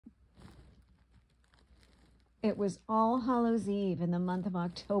It was All Hallows Eve in the month of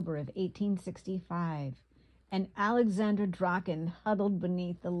October of 1865, and Alexandra Draken huddled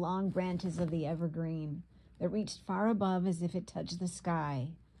beneath the long branches of the evergreen that reached far above as if it touched the sky.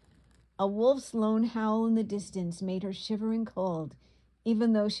 A wolf's lone howl in the distance made her shivering cold,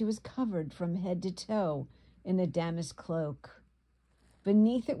 even though she was covered from head to toe in a damask cloak.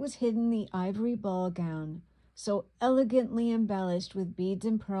 Beneath it was hidden the ivory ball gown, so elegantly embellished with beads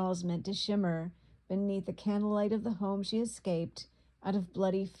and pearls meant to shimmer beneath the candlelight of the home she escaped out of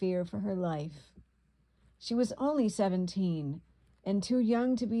bloody fear for her life. She was only 17, and too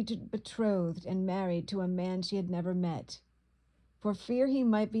young to be betrothed and married to a man she had never met. For fear he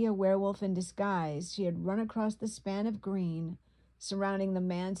might be a werewolf in disguise, she had run across the span of green surrounding the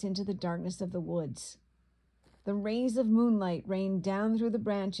manse into the darkness of the woods. The rays of moonlight rained down through the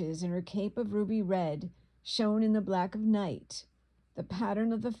branches, and her cape of ruby red shone in the black of night, the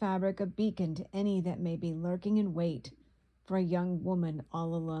pattern of the fabric a beacon to any that may be lurking in wait for a young woman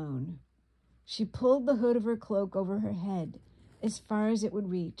all alone. She pulled the hood of her cloak over her head as far as it would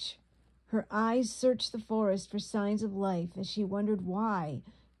reach. Her eyes searched the forest for signs of life as she wondered why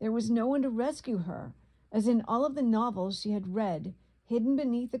there was no one to rescue her, as in all of the novels she had read, hidden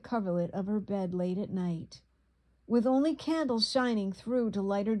beneath the coverlet of her bed late at night. With only candles shining through to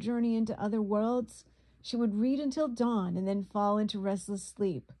light her journey into other worlds, she would read until dawn and then fall into restless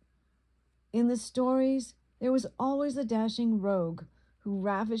sleep. In the stories, there was always a dashing rogue who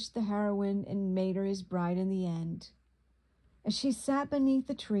ravished the heroine and made her his bride in the end. As she sat beneath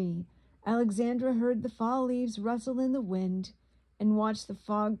the tree, Alexandra heard the fall leaves rustle in the wind and watched the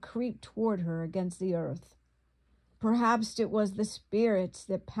fog creep toward her against the earth. Perhaps it was the spirits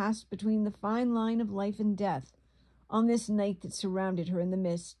that passed between the fine line of life and death on this night that surrounded her in the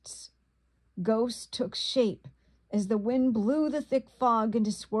mists. Ghosts took shape as the wind blew the thick fog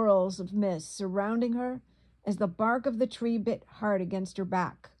into swirls of mist surrounding her as the bark of the tree bit hard against her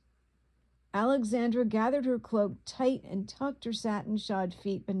back. Alexandra gathered her cloak tight and tucked her satin-shod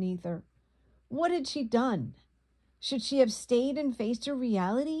feet beneath her. What had she done? Should she have stayed and faced her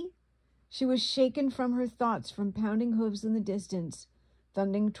reality? She was shaken from her thoughts from pounding hooves in the distance,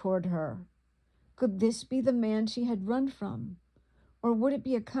 thundering toward her. Could this be the man she had run from? Or would it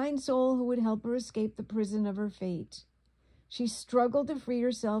be a kind soul who would help her escape the prison of her fate? She struggled to free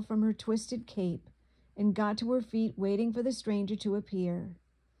herself from her twisted cape and got to her feet, waiting for the stranger to appear.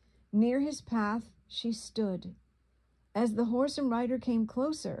 Near his path, she stood. As the horse and rider came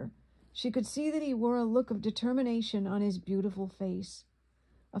closer, she could see that he wore a look of determination on his beautiful face,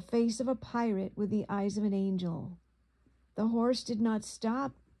 a face of a pirate with the eyes of an angel. The horse did not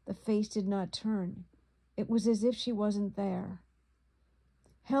stop, the face did not turn. It was as if she wasn't there.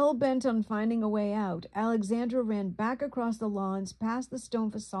 Hell-bent on finding a way out, Alexandra ran back across the lawns, past the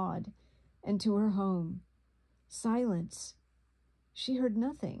stone facade, and to her home. Silence. She heard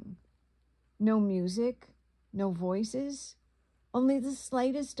nothing. No music, no voices, only the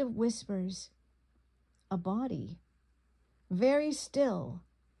slightest of whispers. A body. Very still.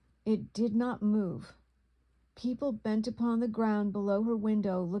 It did not move. People bent upon the ground below her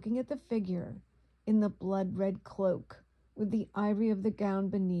window, looking at the figure in the blood-red cloak with the ivory of the gown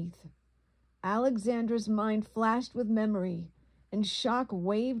beneath. Alexandra's mind flashed with memory, and shock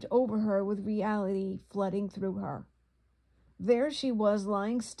waved over her with reality flooding through her. There she was,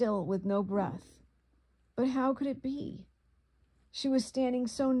 lying still with no breath. But how could it be? She was standing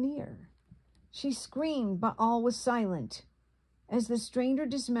so near. She screamed, but all was silent. As the stranger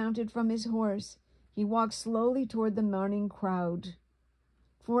dismounted from his horse, he walked slowly toward the mourning crowd,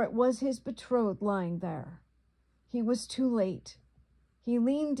 for it was his betrothed lying there. He was too late. He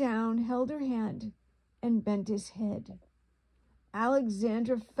leaned down, held her hand, and bent his head.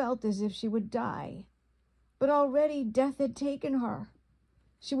 Alexandra felt as if she would die, but already death had taken her.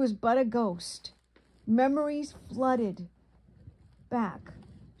 She was but a ghost. Memories flooded back.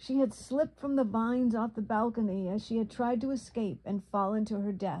 She had slipped from the vines off the balcony as she had tried to escape and fallen to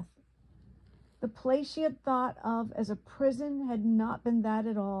her death. The place she had thought of as a prison had not been that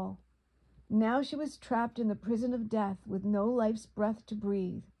at all. Now she was trapped in the prison of death with no life's breath to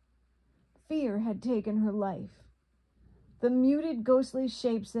breathe. Fear had taken her life. The muted ghostly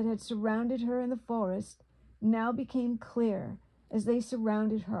shapes that had surrounded her in the forest now became clear as they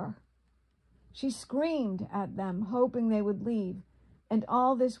surrounded her. She screamed at them, hoping they would leave, and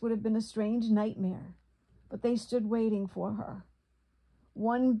all this would have been a strange nightmare, but they stood waiting for her.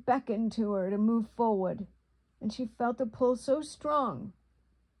 One beckoned to her to move forward, and she felt a pull so strong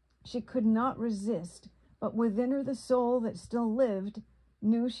she could not resist, but within her the soul that still lived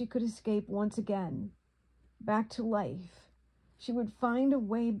knew she could escape once again, back to life. She would find a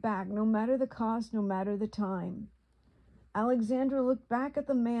way back, no matter the cost, no matter the time. Alexandra looked back at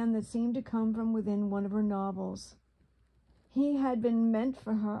the man that seemed to come from within one of her novels. He had been meant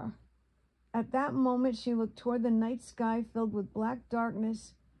for her. At that moment, she looked toward the night sky filled with black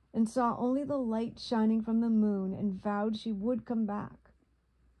darkness and saw only the light shining from the moon, and vowed she would come back.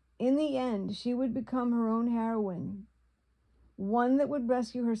 In the end, she would become her own heroine, one that would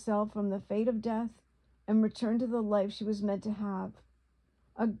rescue herself from the fate of death and return to the life she was meant to have.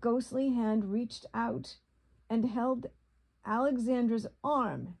 A ghostly hand reached out and held Alexandra's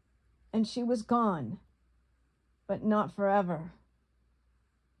arm, and she was gone, but not forever.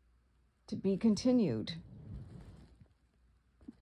 To be continued.